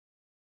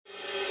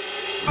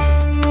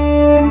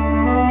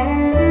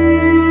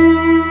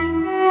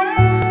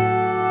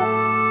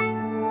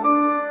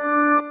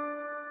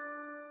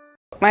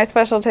my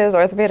specialty is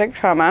orthopedic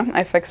trauma.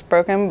 I fix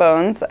broken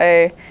bones.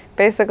 I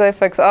basically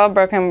fix all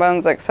broken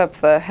bones except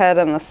the head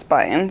and the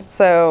spine.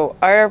 So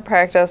our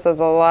practice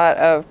is a lot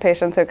of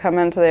patients who come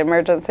into the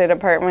emergency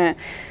department.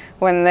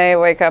 When they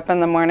wake up in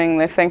the morning,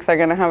 they think they're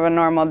going to have a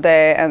normal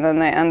day, and then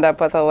they end up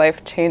with a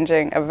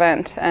life-changing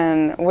event,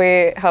 and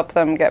we help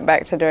them get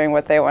back to doing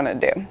what they want to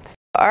do. So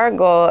our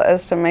goal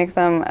is to make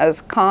them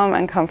as calm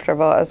and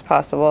comfortable as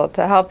possible,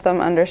 to help them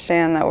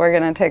understand that we're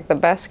going to take the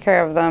best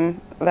care of them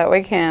that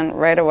we can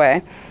right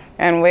away.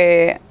 And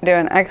we do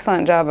an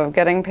excellent job of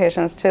getting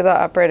patients to the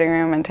operating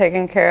room and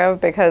taken care of,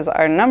 because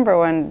our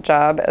 #1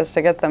 job is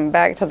to get them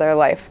back to their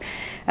life.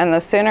 And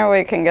the sooner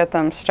we can get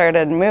them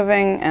started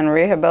moving and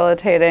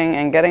rehabilitating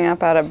and getting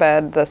up out of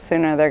bed, the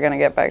sooner they're going to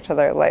get back to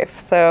their life.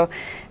 So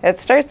it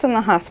starts in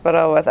the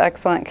hospital with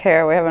excellent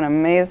care. We have an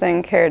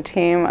amazing care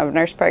team of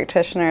nurse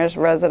practitioners,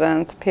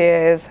 residents,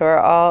 PAs, who are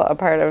all a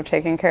part of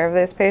taking care of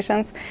these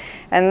patients.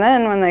 And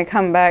then when they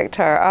come back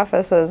to our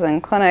offices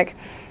and clinic,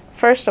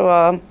 first of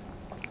all,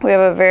 we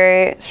have a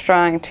very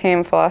strong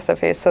team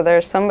philosophy, so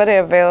there's somebody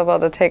available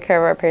to take care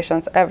of our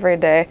patients every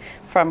day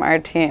from our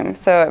team.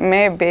 So it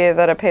may be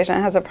that a patient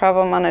has a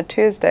problem on a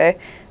Tuesday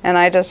and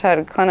I just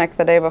had clinic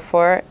the day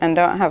before and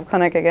don't have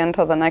clinic again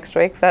until the next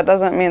week. That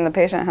doesn't mean the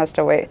patient has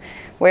to wait.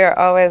 We are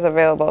always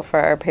available for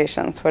our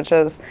patients, which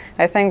is,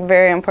 I think,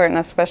 very important,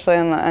 especially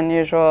in the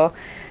unusual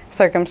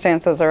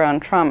circumstances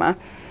around trauma.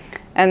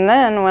 And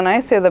then when I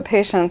see the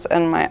patients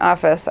in my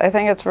office, I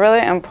think it's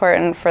really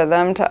important for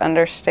them to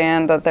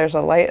understand that there's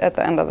a light at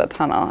the end of the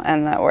tunnel,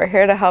 and that we're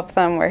here to help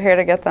them, we're here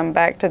to get them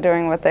back to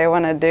doing what they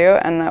want to do,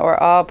 and that we're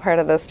all part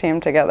of this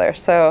team together.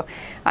 So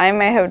I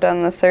may have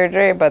done the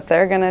surgery, but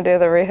they're going to do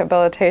the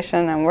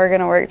rehabilitation, and we're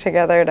going to work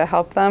together to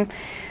help them.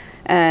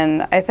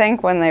 And I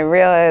think when they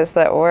realize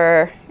that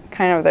we're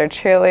kind of their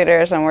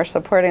cheerleaders and we're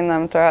supporting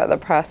them throughout the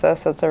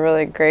process, it's a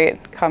really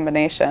great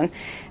combination.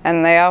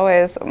 And they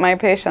always, my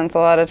patients, a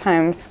lot of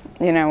times,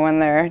 you know, when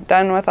they're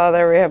done with all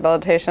their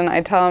rehabilitation,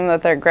 I tell them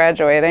that they're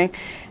graduating,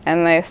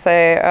 and they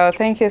say, "Oh,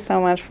 thank you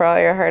so much for all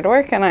your hard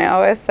work." And I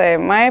always say,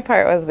 my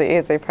part was the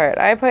easy part.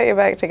 I put you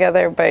back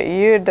together, but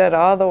you did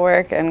all the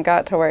work and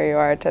got to where you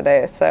are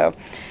today. So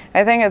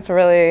I think it's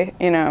really,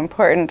 you know,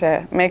 important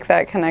to make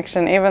that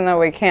connection, even though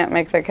we can't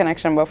make the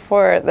connection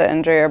before the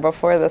injury or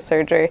before the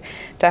surgery,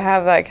 to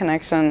have that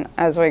connection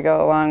as we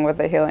go along with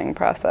the healing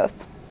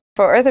process.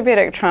 For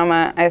orthopedic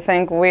trauma, I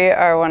think we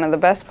are one of the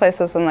best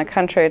places in the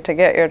country to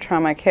get your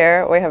trauma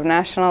care. We have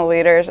national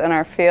leaders in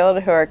our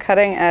field who are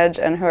cutting edge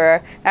and who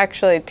are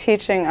actually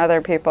teaching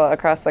other people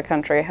across the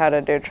country how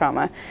to do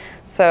trauma.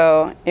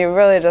 So you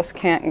really just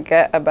can't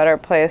get a better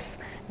place,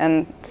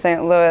 and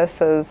St.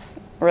 Louis is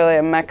really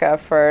a mecca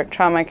for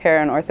trauma care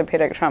and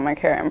orthopedic trauma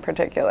care in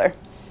particular.